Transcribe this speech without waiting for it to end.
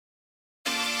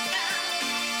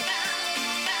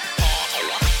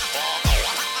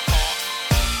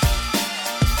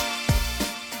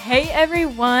Hey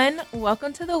everyone,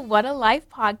 welcome to the What a Life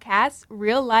podcast,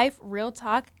 real life, real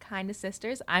talk, kind of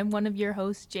sisters. I'm one of your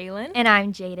hosts, Jalen. And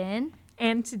I'm Jaden.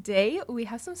 And today we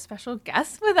have some special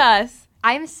guests with us.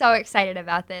 I'm so excited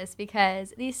about this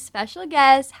because these special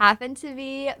guests happen to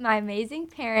be my amazing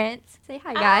parents. Say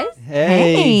hi, guys.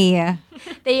 Hey.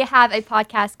 They have a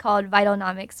podcast called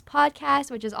Vitalnomics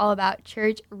Podcast, which is all about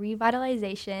church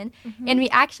revitalization. And we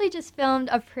actually just filmed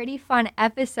a pretty fun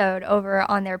episode over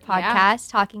on their podcast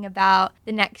talking about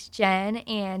the next gen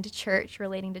and church,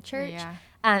 relating to church. Yeah.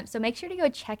 So make sure to go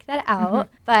check that out.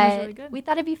 But really good. we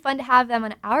thought it'd be fun to have them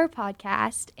on our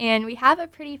podcast. And we have a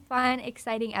pretty fun,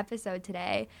 exciting episode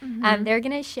today. They're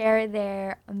going to share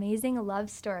their amazing love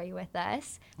story with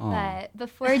us. But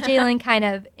before Jalen kind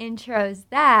of intros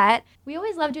that, we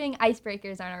always love doing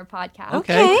icebreakers on our podcast.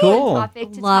 Okay, cool.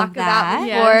 Topic to Love talk that. about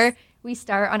before we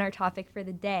start on our topic for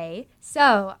the day.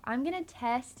 So I'm going to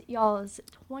test y'all's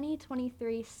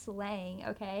 2023 slang,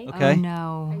 okay? Okay. Oh,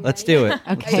 no. Let's do it.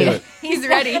 Okay. Let's do it. He's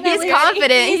ready. He's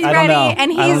confident. He's I don't ready, know. and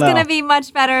I don't he's going know. to be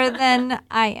much better than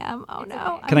I am. Oh,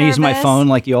 no. Can I use my phone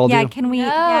like you all Yeah, do? can we? No,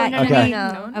 yeah, no, can Okay. we-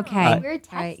 no, no. Okay. Alright. We're All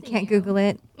testing right. Can't you. Google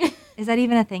it. Is that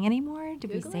even a thing anymore?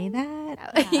 Did we say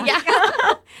that? Yeah.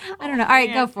 I don't know. All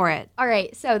right, go for it. All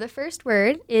right, so the first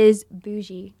word is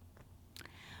bougie.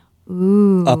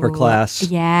 Ooh. Upper class.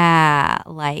 Yeah,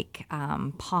 like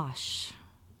posh,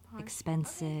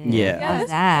 expensive. Yeah. How's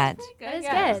that? That is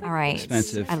good. All right.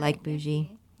 Expensive. I like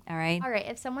bougie. All right. All right,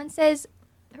 if someone says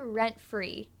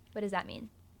rent-free, what does that mean?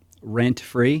 Rent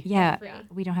free? Yeah, Free.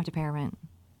 we don't have to pay our rent.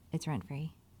 It's rent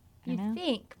free. I You'd don't know.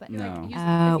 think, but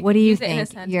No. What do you use it in a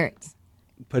think? You're sentence.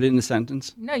 Put it in a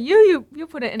sentence. No, you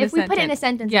put it in a if we sentence. put it in a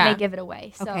sentence, Yeah. they give it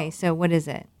away. So okay. So what is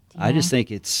it? Do you I just know?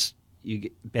 think it's you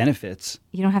get benefits.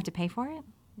 You don't have to pay for it.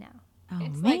 no. Oh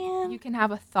It's man. like you can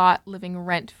have a thought living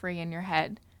rent-free in your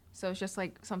head. So it's just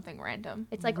like something random.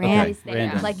 It's like Rand- always there.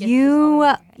 random. Like it's just you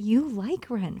always there. you like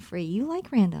rent free. You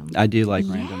like random. I do like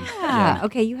random. Yeah.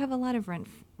 Okay. You have a lot of rent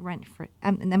free.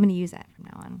 And I'm going to use that from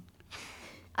now on.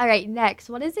 All right, next.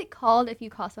 What is it called if you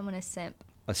call someone a simp?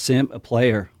 A simp, a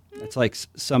player. It's like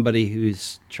somebody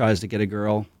who's tries to get a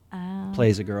girl,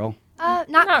 plays a girl.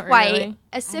 Not Not quite. really.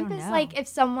 A simp don't is know. like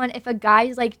if a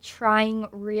guy's like trying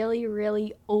really,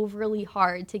 really overly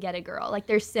hard to get a girl. Like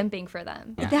they're simping for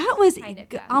them. That was Kind of,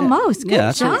 g- yeah. almost. Good Yeah,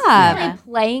 that's what- job. Really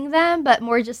playing them, but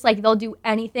more just like they'll do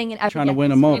anything and everything. Trying to win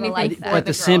them over. Anything Like for that. But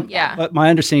the the girl, simp, yeah. but my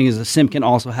understanding is the simp can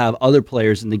also have other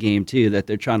players in the game too that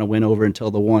they're trying to win over until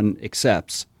the one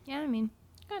accepts. Yeah, I mean,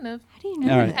 Kind of. How do you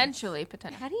know All right. this? Potentially.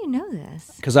 How do you know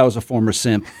this? Because I was a former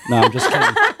simp. No, I'm just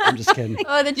kidding. I'm just kidding.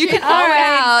 oh, the You can All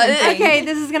right. always Okay.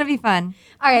 This is going to be fun.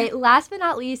 All right, last but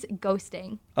not least,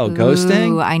 ghosting. Oh, Ooh,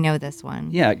 ghosting? I know this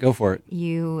one. Yeah, go for it.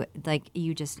 You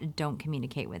just don't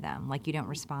communicate with them. Like you don't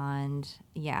respond.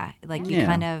 Yeah. Like you Yeah.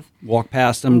 kind of. Walk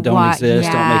past them, don't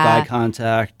exist, don't make yeah. eye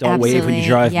contact, don't wave when you Absolutely,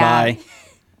 drive yeah. by.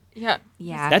 Yeah.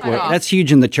 Yeah. Cut off. That's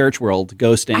huge in the church world,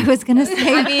 ghosting. I was gonna say.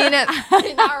 I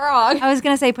mean, not wrong. I was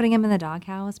gonna say putting him in the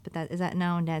doghouse, but that is that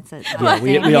no, that's a Yeah,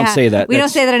 we don't say that. We don't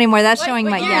That's- say that anymore. That's showing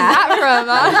my Where's yeah.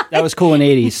 that from? That was cool in the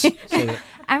 80s. So,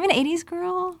 I'm an '80s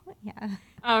girl. Yeah.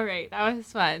 All right, that was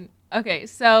fun. Okay,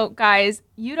 so guys,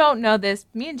 you don't know this,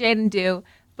 me and Jaden do,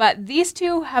 but these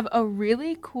two have a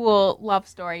really cool love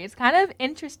story. It's kind of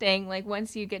interesting, like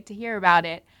once you get to hear about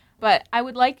it. But I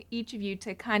would like each of you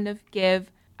to kind of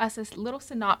give us a little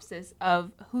synopsis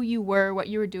of who you were, what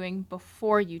you were doing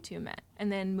before you two met,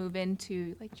 and then move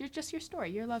into like your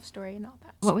story, your love story, and all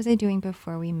that. What was I doing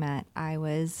before we met? I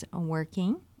was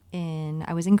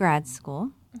I was in grad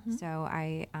school. So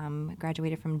I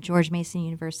graduated from George Mason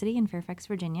University in Fairfax,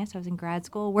 Virginia. So I was in grad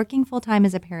school, working full-time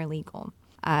as a paralegal.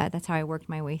 That's how I worked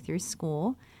my way through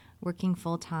school, working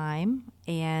full-time,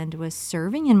 and was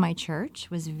serving in my church,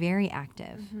 was very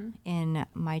active in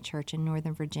my church in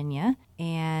Northern Virginia.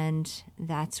 And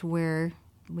that's where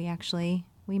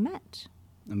we met.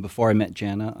 and before I met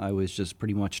Jana, I was just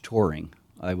pretty much touring.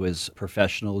 I was a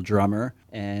professional drummer,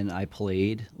 and I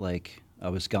played I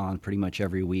was gone pretty much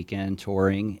every weekend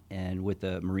touring and with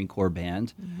the Marine Corps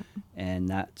band.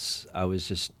 And I was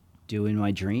just doing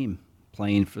my dream,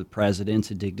 playing for the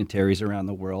presidents and dignitaries around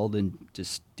the world and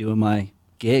just doing my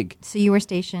gig. So you were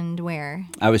stationed where?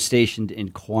 I was stationed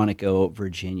in Quantico,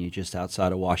 Virginia, just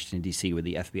outside of Washington, D.C., where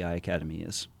the FBI Academy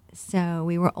is. So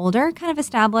we were older, kind of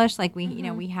established. Like we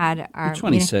had our You're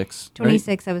 26, right?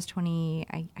 26. I was 20.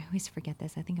 I always forget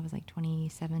this. I think I was like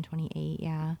 27, 28.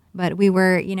 Yeah. But we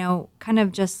were, kind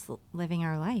of just living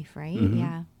our life, right? Mm-hmm.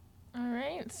 Yeah. All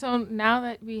right. So now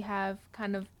that we have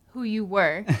kind of who you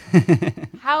were,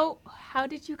 how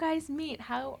did you guys meet?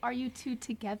 How are you two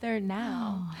together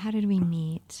now? Oh, how did we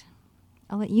meet?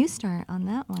 I'll let you start on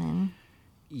that one.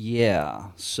 Yeah.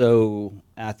 So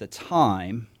at the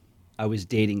time, I was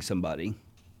dating somebody.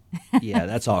 Yeah,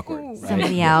 that's awkward. Right?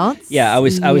 Somebody else? Yeah, I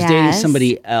was dating Yes.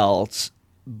 somebody else,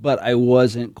 but I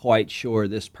wasn't quite sure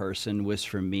this person was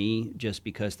for me just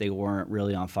because they weren't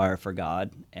really on fire for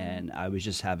God, and I was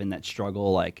just having that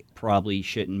struggle, like probably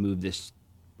shouldn't move this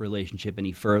relationship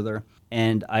any further.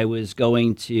 And I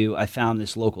found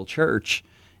this local church,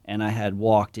 and I had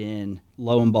walked in.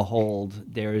 Lo and behold,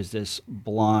 there's this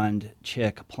blonde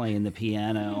chick playing the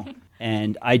piano,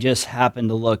 and I just happened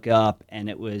to look up, and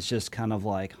it was just kind of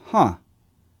like, huh.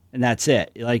 And that's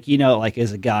it. Like, like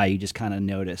as a guy, you just kind of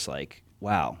notice, like,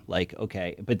 wow, like,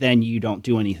 okay. But then you don't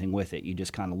do anything with it. You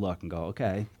just kind of look and go,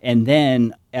 okay. And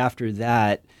then after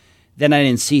that, then I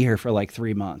didn't see her for like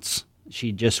 3 months.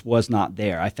 She just was not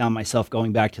there. I found myself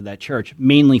going back to that church,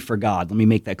 mainly for God. Let me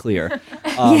make that clear.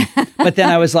 But then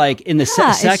I was like, in the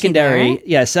secondary,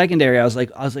 I was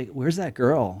like, where's that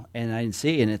girl? And I didn't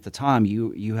see. And at the time,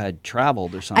 you had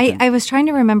traveled or something. I was trying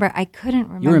to remember. I couldn't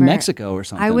remember. You were in Mexico or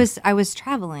something. I was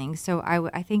traveling, so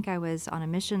I think I was on a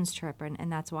missions trip, and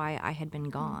that's why I had been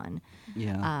gone.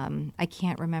 Yeah. I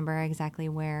can't remember exactly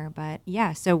where, but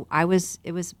yeah. So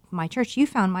it was my church. You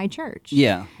found my church.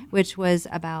 Yeah. Which was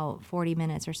about 40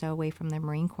 minutes or so away from the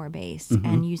Marine Corps base, Mm-hmm.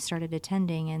 and you started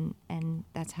attending, and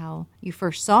that's how you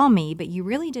first saw me. But you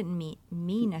really didn't meet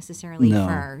me necessarily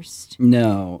first.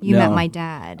 No. You met my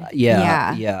dad.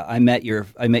 Yeah. I met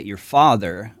your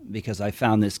father because I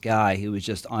found this guy who was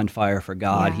just on fire for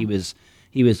God. Yeah.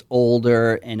 He was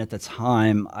older, and at the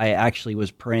time, I actually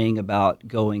was praying about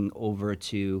going over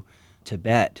to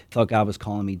Tibet. I thought God was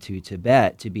calling me to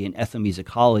Tibet to be an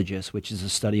ethnomusicologist, which is a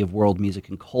study of world music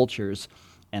and cultures.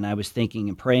 And I was thinking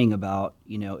and praying about,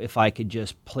 if I could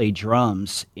just play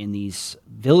drums in these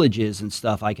villages and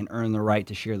stuff, I can earn the right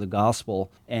to share the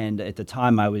gospel. And at the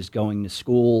time, I was going to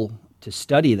school to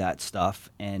study that stuff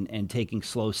and taking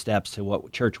slow steps to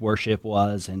what church worship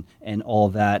was and all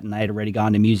that. And I had already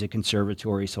gone to music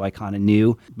conservatory, so I kind of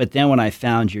knew. But then when I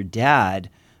found your dad,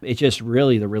 it just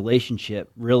really, the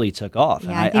relationship really took off.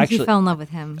 Yeah, and I think you fell in love with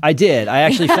him. I did. I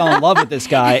actually fell in love with this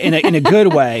guy in a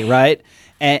good way, right?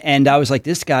 And I was like,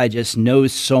 this guy just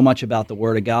knows so much about the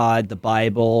Word of God, the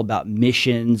Bible, about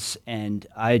missions, and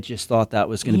I just thought that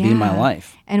was going to be my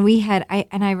life. And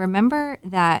I remember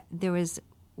that there was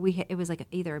it was like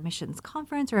either a missions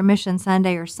conference or a mission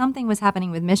Sunday or something was happening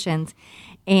with missions,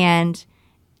 and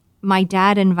my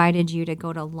dad invited you to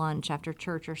go to lunch after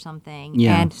church or something,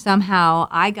 and somehow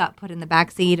I got put in the back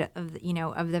seat of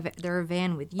their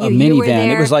van with you. A you were minivan.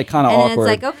 there, It was like kind of awkward.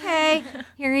 And it's like, okay,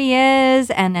 here he is,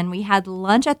 and then we had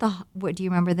lunch at what do you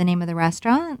remember the name of the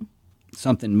restaurant?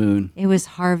 Something Moon. It was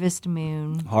Harvest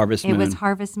Moon. It was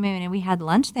Harvest Moon, and we had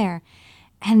lunch there,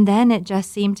 and then it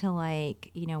just seemed to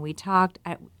we talked.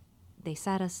 They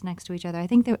sat us next to each other. I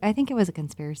think it was a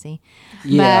conspiracy.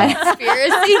 Yeah.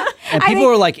 Conspiracy. And people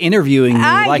were like interviewing me,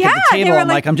 at the table. I'm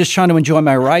like, I'm just trying to enjoy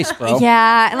my rice, bro.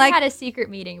 Yeah, I had a secret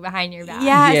meeting behind your back.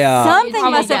 Yeah. Something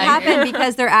You'd must have probably happened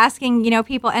because they're asking,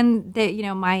 people, and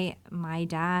my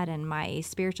dad and my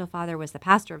spiritual father was the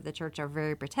pastor of the church, are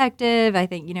very protective. I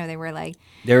think they were like,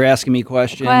 they're asking me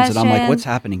questions, and I'm like, what's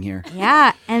happening here?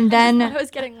 Yeah, and then I was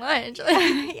getting lunch.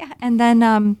 yeah, and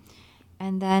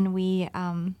then we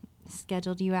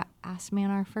scheduled you, asked me on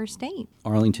our first date.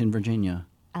 Arlington, Virginia.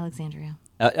 Alexandria.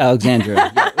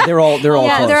 Alexandria. Yeah, they're all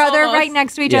close. They're right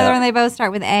next to each other, and they both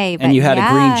start with A. And you had a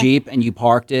green Jeep, and you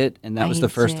parked it, and that was the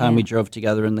first time we drove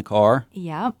together in the car.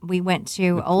 Yep, we went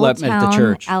to Old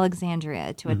Town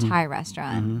Alexandria to a Thai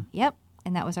restaurant. Mm-hmm. Yep,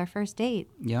 and that was our first date.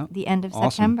 Yeah, the end of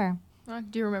September.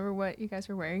 Do you remember what you guys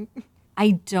were wearing?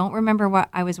 I don't remember what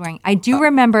I was wearing. I do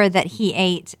remember that he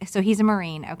ate. So he's a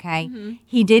Marine, okay? Mm-hmm.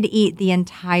 He did eat the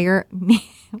entire meal.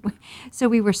 So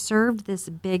we were served this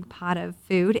big pot of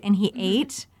food, and he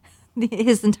ate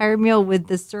his entire meal with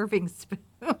the serving spoon.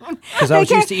 Because I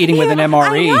was used to eating with an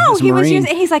MRE. I know.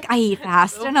 He's like, I eat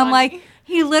fast. So and I'm like,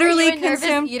 he literally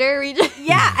consumed. Nervous eater?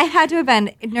 Yeah, I had to have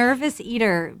been nervous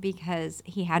eater because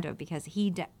he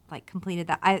completed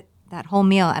that whole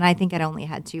meal, and I think I'd only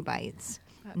had 2 bites.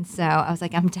 And so I was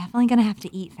like, I'm definitely going to have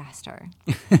to eat faster.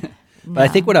 But I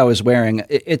think what I was wearing,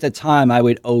 at the time, I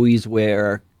would always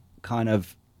wear kind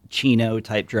of chino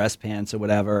type dress pants or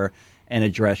whatever, and a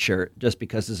dress shirt. Just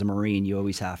because as a Marine, you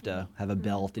always have to have a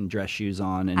belt and dress shoes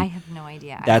on. And I have no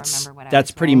idea. I don't remember what I was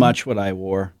That's pretty wearing. much what I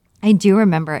wore. I do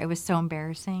remember. It was so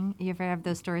embarrassing. You ever have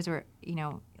those stories where,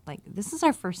 like, this is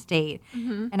our first date.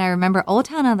 Mm-hmm. And I remember Old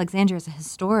Town Alexandria is a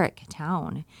historic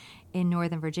town. in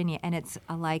Northern Virginia, and it's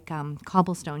like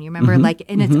cobblestone. You remember, like,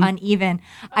 and it's uneven.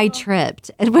 I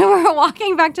tripped and we were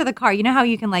walking back to the car. You know how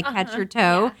you can like catch your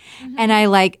toe, and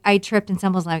I tripped and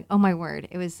someone was like, "Oh my word!"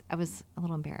 I was a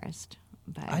little embarrassed.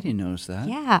 But I didn't notice that.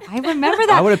 yeah, I remember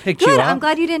that. I would have picked Good. you up. I'm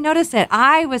glad you didn't notice it.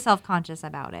 I was self-conscious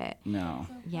about it. No.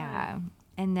 Yeah.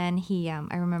 And then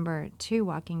I remember too,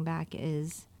 walking back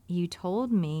is you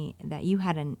told me that you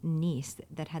had a niece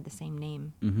that had the same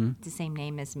name, the same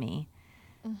name as me.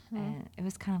 And it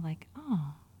was kind of like,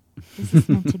 oh, this is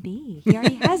meant to be. He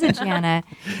already has a Jana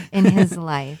in his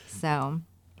life. So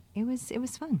it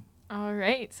was fun. All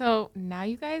right. So now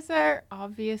you guys are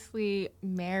obviously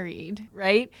married,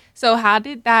 right? So how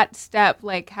did that step,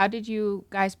 like, how did you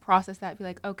guys process that? Be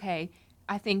like, okay,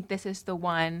 I think this is the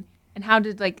one. And how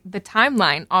did, like, the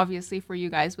timeline, obviously, for you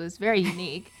guys was very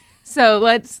unique. So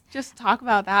let's just talk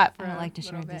about that for I would like to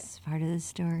share bit. this part of the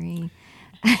story.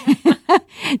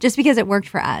 Just because it worked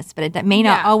for us, but it may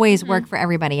not always work for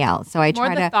everybody else. So I More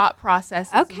try the to thought process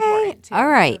is okay, important, too, all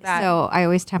right. that- So I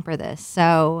always temper this.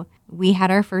 So we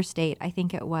had our first date. I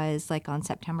think it was like on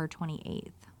September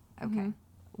 28th. Okay.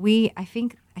 I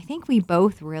think we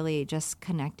both really just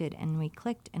connected and we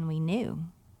clicked and we knew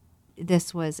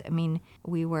this was. I mean,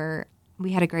 we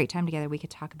had a great time together. We could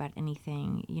talk about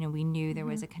anything. You know, we knew there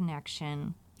was a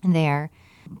connection there.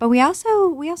 But we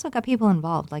also got people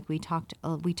involved. Like we talked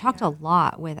a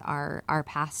lot with our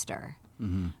pastor.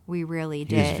 We really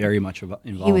did. He was very much involved.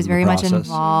 He was very much process.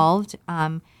 involved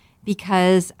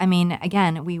because I mean,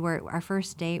 again, our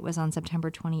first date was on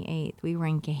September 28th. We were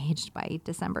engaged by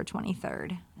December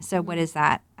 23rd. So what is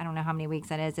that? I don't know how many weeks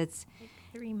that is. It's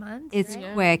 3 months. It's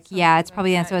right? quick. Something Yeah, it's like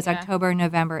probably that, so it's yeah. October,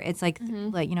 November. It's like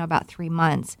about 3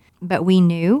 months. But we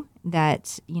knew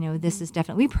that, this is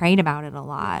definitely, we prayed about it a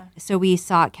lot. So we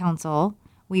sought counsel.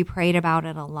 We prayed about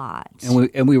it a lot.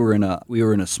 And we were in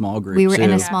a small group. We were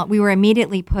in too. a small. We were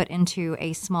immediately put into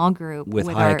a small group With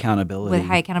high accountability. With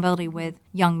high accountability with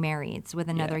young marrieds, with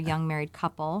another young married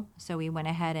couple. So we went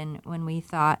ahead and when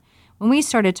we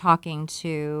started talking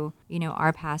to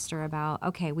our pastor about,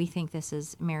 okay, we think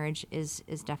marriage is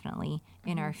definitely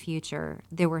in our future.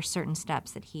 There were certain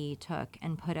steps that he took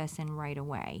and put us in right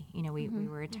away. We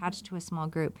were attached to a small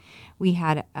group. We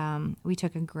had we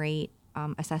took a great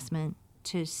assessment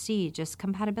to see just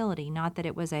compatibility. Not that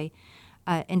it was a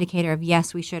indicator of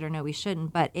yes, we should or no, we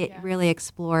shouldn't, but it really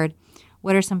explored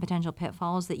what are some potential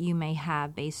pitfalls that you may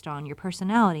have based on your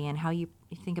personality and how you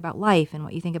think about life and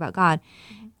what you think about God.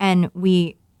 And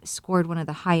we scored one of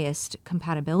the highest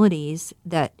compatibilities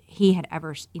that he had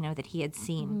ever, that he had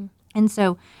seen. And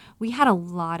so we had a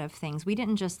lot of things. We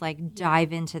didn't just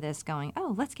dive into this going,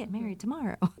 oh, let's get married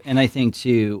tomorrow. And I think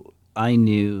too, I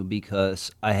knew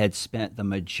because I had spent the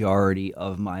majority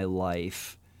of my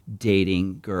life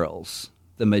dating girls.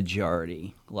 The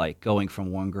majority, like going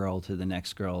from one girl to the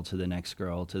next girl to the next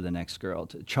girl to the next girl,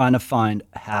 trying to find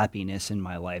happiness in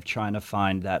my life, trying to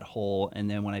find that hole. And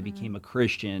then when I became a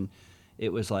Christian,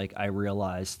 it was like I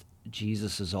realized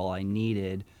Jesus is all I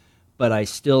needed. But I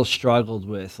still struggled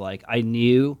with, I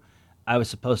knew I was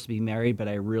supposed to be married, but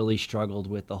I really struggled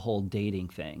with the whole dating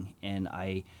thing. And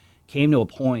I came to a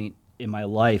point in my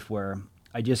life where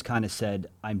I just kind of said,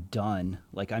 I'm done.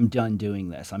 I'm done doing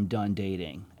this. I'm done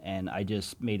dating. And I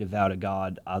just made a vow to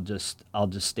God, I'll just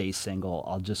stay single.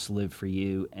 I'll just live for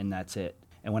you, and that's it.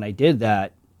 And when I did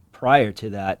that, prior to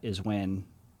that is when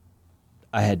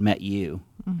I had met you.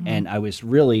 And I was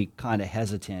really kind of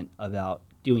hesitant about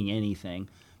doing anything.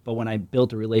 But when I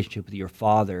built a relationship with your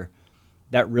father,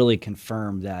 that really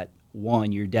confirmed that,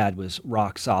 one, your dad was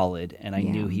rock solid, and I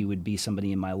knew he would be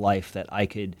somebody in my life that I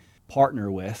could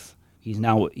partner with. He's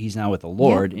now with the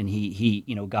Lord, and he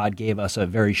God gave us a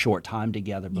very short time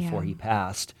together before he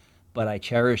passed. But I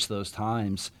cherished those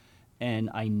times, and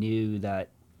I knew that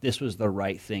this was the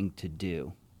right thing to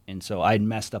do. And so I'd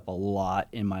messed up a lot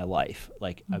in my life.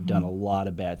 I've done a lot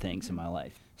of bad things in my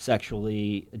life.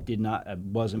 Sexually, I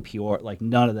wasn't pure.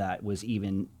 None of that was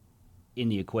even in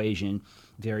the equation.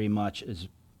 Very much is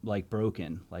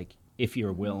broken. If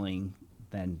you're willing,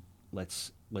 then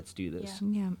let's do this.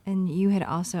 Yeah. And you had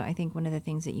also, I think one of the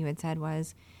things that you had said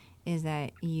is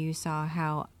that you saw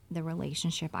how the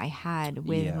relationship I had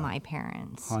with my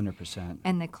parents. 100%.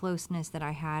 And the closeness that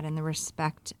I had and the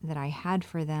respect that I had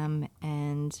for them,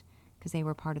 and because they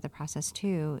were part of the process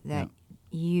too, that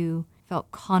you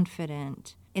felt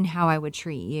confident in how I would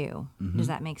treat you. Does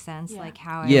that make sense? Yeah.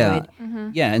 How I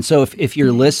would... Yeah, and so if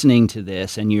you're listening to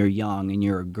this and you're young and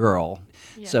you're a girl,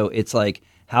 so it's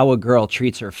how a girl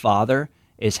treats her father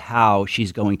is how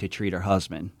she's going to treat her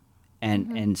husband.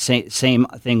 And same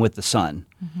thing with the son.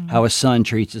 How a son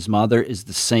treats his mother is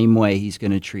the same way he's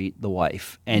going to treat the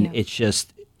wife. And it's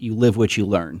just, you live what you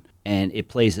learn, and it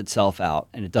plays itself out,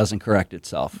 and it doesn't correct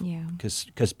itself. Yeah.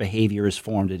 Because behavior is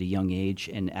formed at a young age,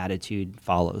 and attitude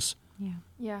follows. Yeah.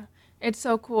 Yeah. It's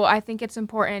so cool. I think it's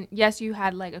important. Yes, you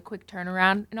had like a quick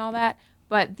turnaround and all that,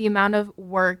 but the amount of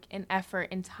work and effort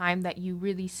and time that you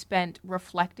really spent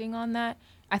reflecting on that,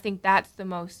 I think that's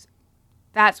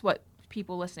what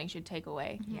people listening should take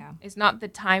away. Yeah. It's not the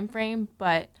time frame,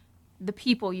 but the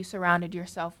people you surrounded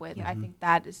yourself with. I think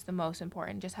that is the most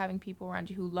important. Just having people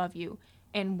around you who love you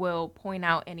and will point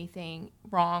out anything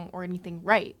wrong or anything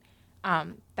right.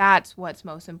 That's what's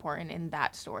most important in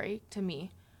that story to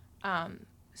me.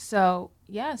 So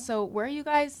where are you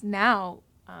guys now?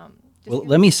 Well,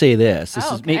 let me say this. This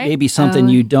is okay. maybe something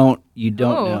you don't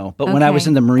know. But when I was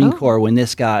in the Marine Corps, when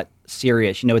this got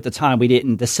serious, at the time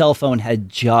the cell phone had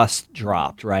just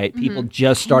dropped, right? People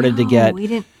just started to get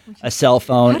a cell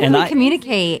phone. How did we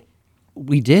communicate?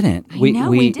 We didn't. We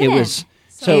didn't. It was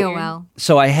AOL.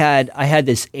 So I had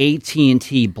this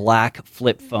AT&T black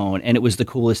flip phone, and it was the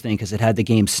coolest thing because it had the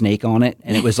game Snake on it,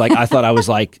 and it was like I thought I was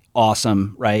like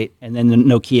awesome, right? And then the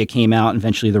Nokia came out, and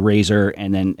eventually the Razor,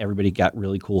 and then everybody got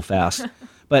really cool fast.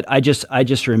 But I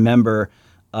just remember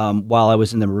while I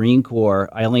was in the Marine Corps,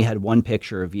 I only had one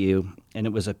picture of you, and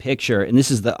it was a picture, and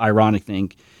this is the ironic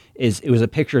thing. It was a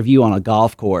picture of you on a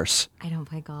golf course. I don't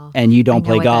play golf. And you don't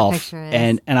play what golf. That picture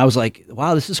is. And I was like,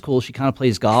 wow, this is cool. She kind of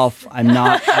plays golf. I'm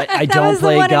not. I that don't was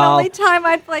play the one golf. and only time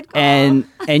I'd played golf.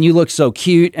 And you look so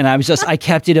cute. And I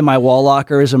kept it in my wall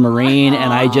locker as a Marine.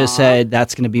 And I just said,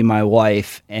 that's going to be my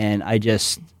wife. And I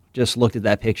just looked at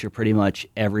that picture pretty much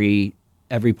every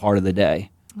part of the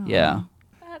day. Aww. Yeah.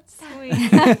 That's sweet.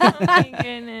 Oh my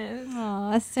goodness.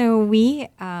 So we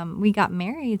got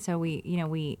married. So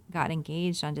we got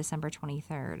engaged on December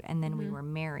 23rd, and then we were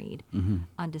married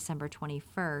on December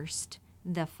 21st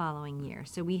the following year.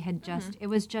 So we had it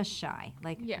was just shy.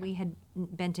 We had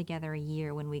been together a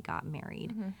year when we got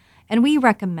married. And we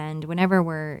recommend whenever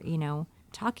we're,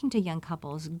 talking to young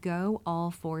couples, go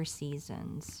all 4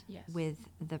 seasons with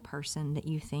the person that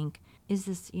you think is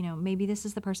this, maybe this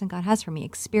is the person God has for me.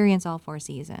 Experience all 4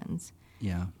 seasons.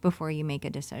 Yeah. Before you make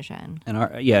a decision. And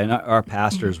our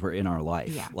pastors were in our life.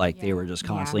 Yeah. They were just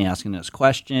constantly asking us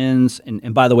questions.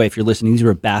 And by the way, if you're listening, these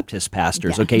were Baptist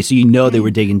pastors, okay? So they were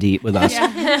digging deep with us.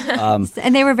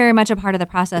 And they were very much a part of the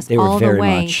process all the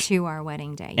way to our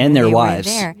wedding day. And their wives.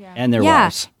 And their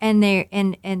wives. And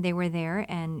they were there,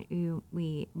 and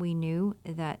we knew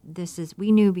that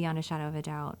we knew beyond a shadow of a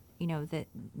doubt, that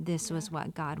this was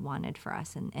what God wanted for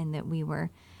us, and that we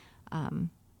were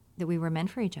meant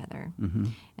for each other.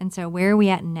 And so where are we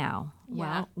at now?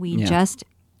 Well, we just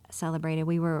celebrated.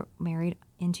 We were married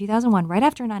in 2001, right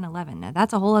after 9/11. Now,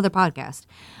 that's a whole other podcast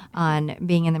on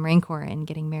being in the Marine Corps and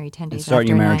getting married 10 days after. Starting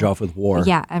your marriage off with war.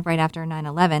 Yeah, right after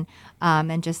 9/11,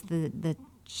 and just the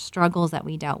struggles that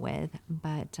we dealt with.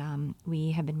 But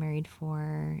we have been married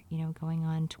for, going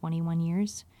on 21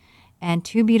 years. And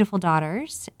 2 beautiful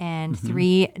daughters, and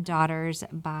 3 daughters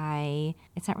by,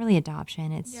 it's not really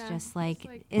adoption. It's just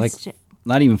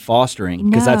not even fostering,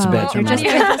 because that's a bad term. They're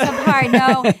just a part.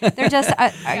 No, they're just,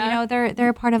 they're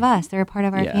a part of us. They're a part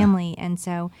of our family. And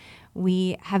so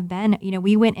we have been,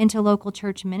 we went into local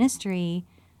church ministry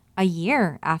a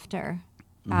year after.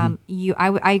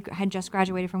 I had just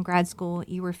graduated from grad school.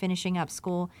 You were finishing up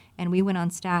school, and we went on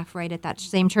staff right at that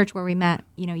same church where we met.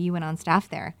 You went on staff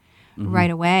there.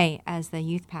 Right away as the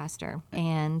youth pastor.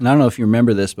 And I don't know if you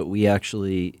remember this, but we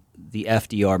actually, the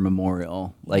FDR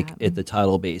Memorial, at the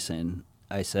tidal basin,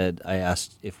 I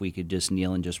asked if we could just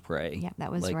kneel and just pray. Yeah,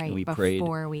 that was right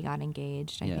before we got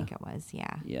engaged, I think it was,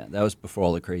 Yeah, that was before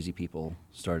all the crazy people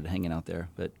started hanging out there.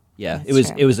 But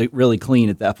it was really clean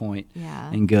at that point.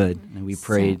 Yeah. And good. And we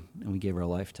prayed and we gave our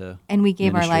life to And we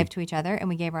gave our life to each other, and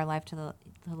we gave our life to the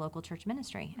local church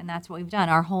ministry. And that's what we've done.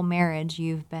 Our whole marriage,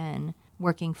 you've been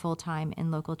working full-time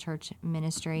in local church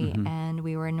ministry, and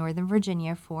we were in Northern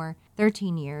Virginia for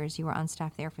 13 years. You were on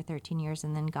staff there for 13 years,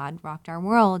 and then God rocked our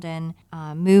world and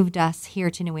moved us here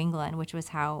to New England, which was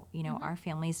how, our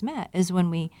families met, is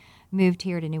when we moved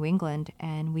here to New England,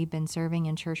 and we've been serving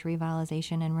in church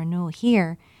revitalization and renewal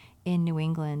here in New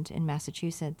England, in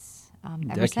Massachusetts,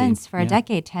 ever since, for a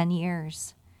decade, 10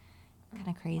 years. Kind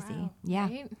of crazy. Wow, yeah.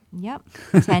 Right? Yep.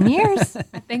 10 years.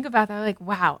 I think about that, like,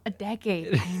 wow, a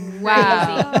decade.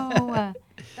 Wow.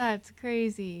 That's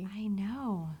crazy. I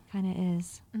know. Kind of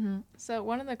is. So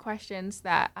one of the questions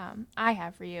that I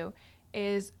have for you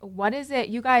is what is it?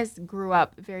 You guys grew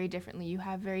up very differently. You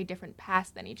have very different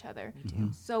pasts than each other.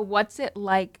 So what's it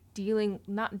like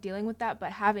not dealing with that,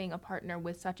 but having a partner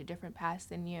with such a different past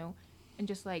than you, and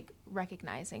just like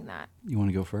recognizing that? You want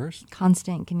to go first?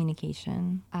 Constant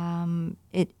communication.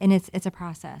 It's a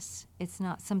process. It's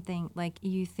not something like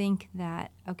you think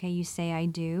that, okay, you say I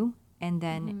do, and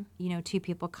then, two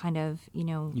people kind of, you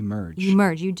merge. You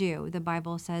merge, you do. The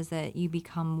Bible says that you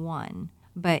become one.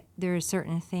 But there are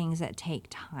certain things that take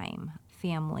time,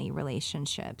 family,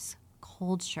 relationships,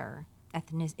 culture,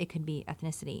 it could be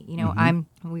ethnicity.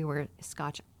 We were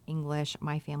Scotch English,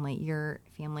 my family, your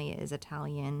family is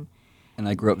Italian. And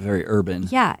I grew up very urban.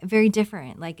 Yeah, very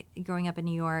different. Like growing up in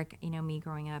New York, me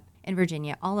growing up in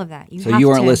Virginia, all of that. So you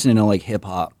weren't listening to like hip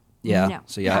hop? Yeah. No.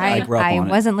 So yeah, I grew up on it. I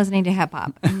wasn't listening to hip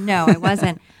hop. No, I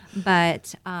wasn't.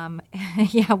 But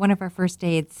one of our first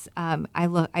dates,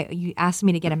 you asked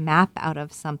me to get a map out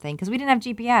of something because we didn't have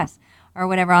GPS or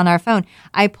whatever on our phone.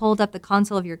 I pulled up the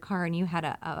console of your car and you had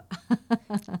a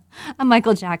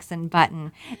Michael Jackson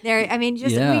button there. I mean, we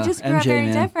just grew up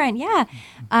very different. Yeah.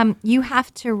 You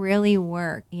have to really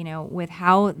work, with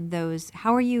how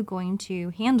are you going to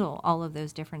handle all of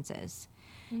those differences?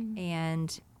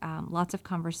 And lots of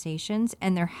conversations,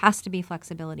 and there has to be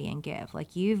flexibility and give.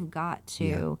 Like you have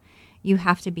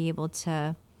to be able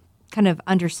to kind of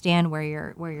understand where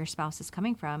your spouse is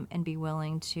coming from and be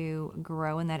willing to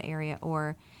grow in that area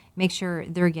or make sure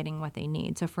they're getting what they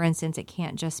need. So for instance, it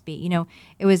can't just be,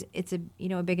 it's a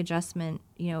big adjustment,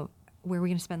 where are we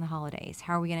going to spend the holidays?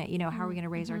 How are we going to, how are we going to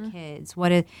raise our kids?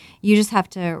 You just have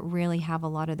to really have a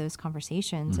lot of those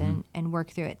conversations and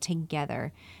work through it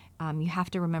together. You have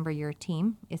to remember you're a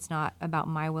team. It's not about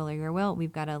my will or your will.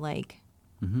 We've got to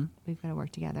we've got to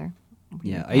work together.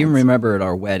 Yeah, I even remember at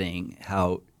our wedding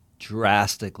how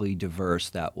drastically diverse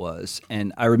that was.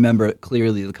 And I remember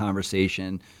clearly the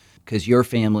conversation because your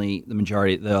family, the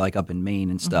majority, they're like up in Maine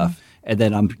and stuff. And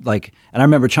then I'm like, and I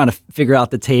remember trying to figure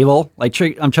out the table. Like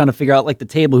I'm trying to figure out like the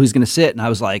table, who's going to sit. And I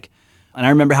was like, and I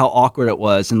remember how awkward it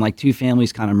was and like two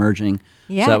families kind of merging.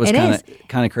 Yeah, so that was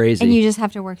kind of crazy. And you just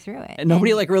have to work through it. And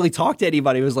nobody like really talked to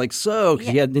anybody. It was like, because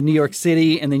you had the New York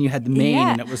City and then you had the Maine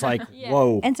and it was like,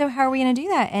 whoa. And so how are we going to do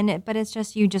that? But it's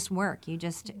just, you just work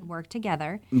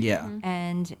together. Yeah.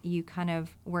 And you kind of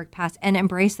work past and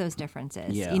embrace those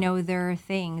differences. Yeah. There are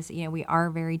things, we are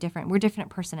very different. We're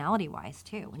different personality wise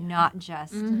too, not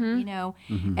just,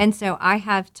 And so I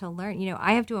have to learn,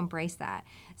 I have to embrace that.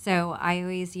 So I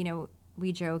always,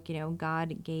 we joke,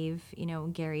 God gave,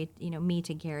 Gary, me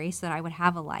to Gary so that I would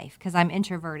have a life because I'm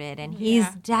introverted and he's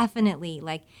definitely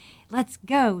like, let's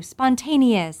go,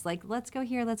 spontaneous, like, let's go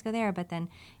here, let's go there. But then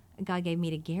God gave me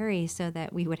to Gary so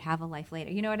that we would have a life later.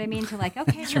 You know what I mean? To like,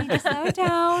 okay, we need to slow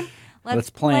down.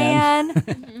 Let's plan.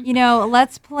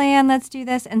 Let's plan. Let's do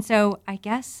this. And so I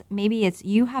guess maybe it's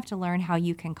you have to learn how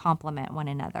you can complement one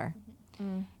another.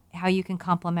 How you can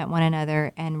complement one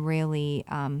another and really,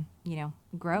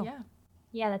 grow.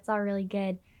 Yeah, that's all really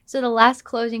good. So the last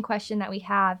closing question that we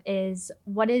have is,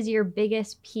 what is your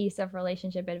biggest piece of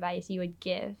relationship advice you would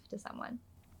give to someone?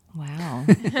 Wow.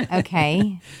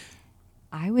 Okay.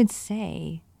 I would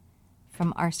say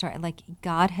from our start, like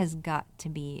God has got to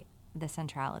be the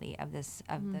centrality of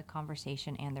the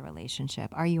conversation and the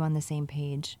relationship. Are you on the same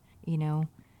page?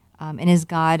 And is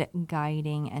God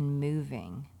guiding and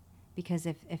moving? Because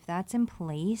if that's in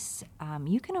place,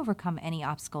 you can overcome any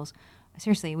obstacles.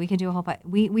 Seriously, we could do a whole.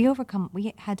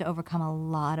 We had to overcome a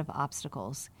lot of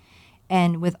obstacles,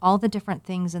 and with all the different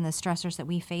things and the stressors that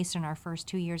we faced in our first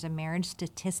 2 years of marriage,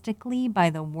 statistically, by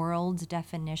the world's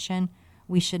definition,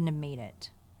 we shouldn't have made it.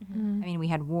 I mean, we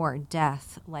had war,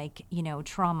 death,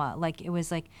 trauma. Like it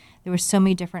was like there were so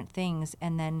many different things,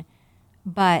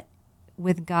 but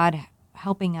with God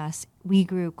helping us, we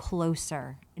grew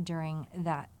closer during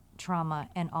that trauma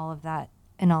and all of that.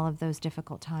 In all of those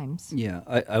difficult times. Yeah,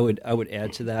 I would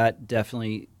add to that,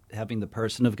 definitely having the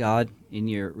person of God in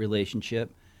your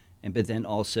relationship, but then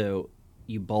also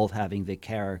you both having the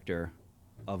character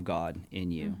of God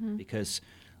in you, because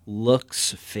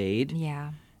looks fade.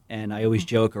 Yeah. And I always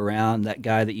joke around, that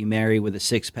guy that you marry with a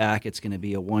six-pack, it's going to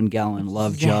be a 1-gallon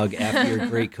love jug after your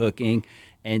great cooking.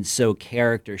 And so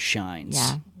character shines.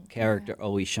 Yeah. Character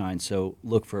always shines. So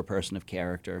look for a person of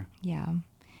character. Yeah.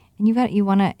 And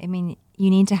you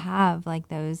need to have like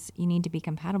those, you need to be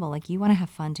compatible. Like you want to have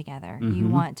fun together. You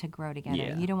want to grow together.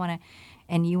 Yeah. You don't want to,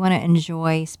 and you want to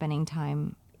enjoy spending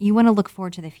time, you want to look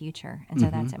forward to the future. And so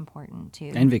that's important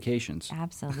too. And vacations.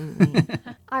 Absolutely.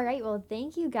 All right. Well,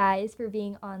 thank you guys for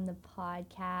being on the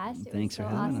podcast. It Thanks was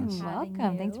for so having awesome us. having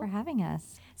Welcome. you. Thanks for having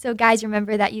us. So, guys,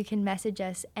 remember that you can message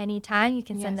us anytime. You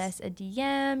can send Yes. us a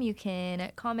DM. You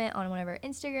can comment on one of our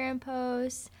Instagram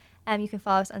posts. You can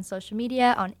follow us on social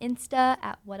media on Insta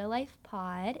at What a Life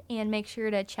Pod. And make sure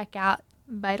to check out.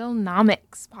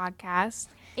 Vitalnomics podcast.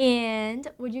 And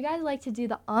would you guys like to do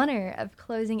the honor of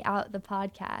closing out the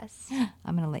podcast?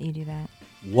 I'm going to let you do that.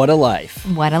 What a life.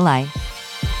 What a life.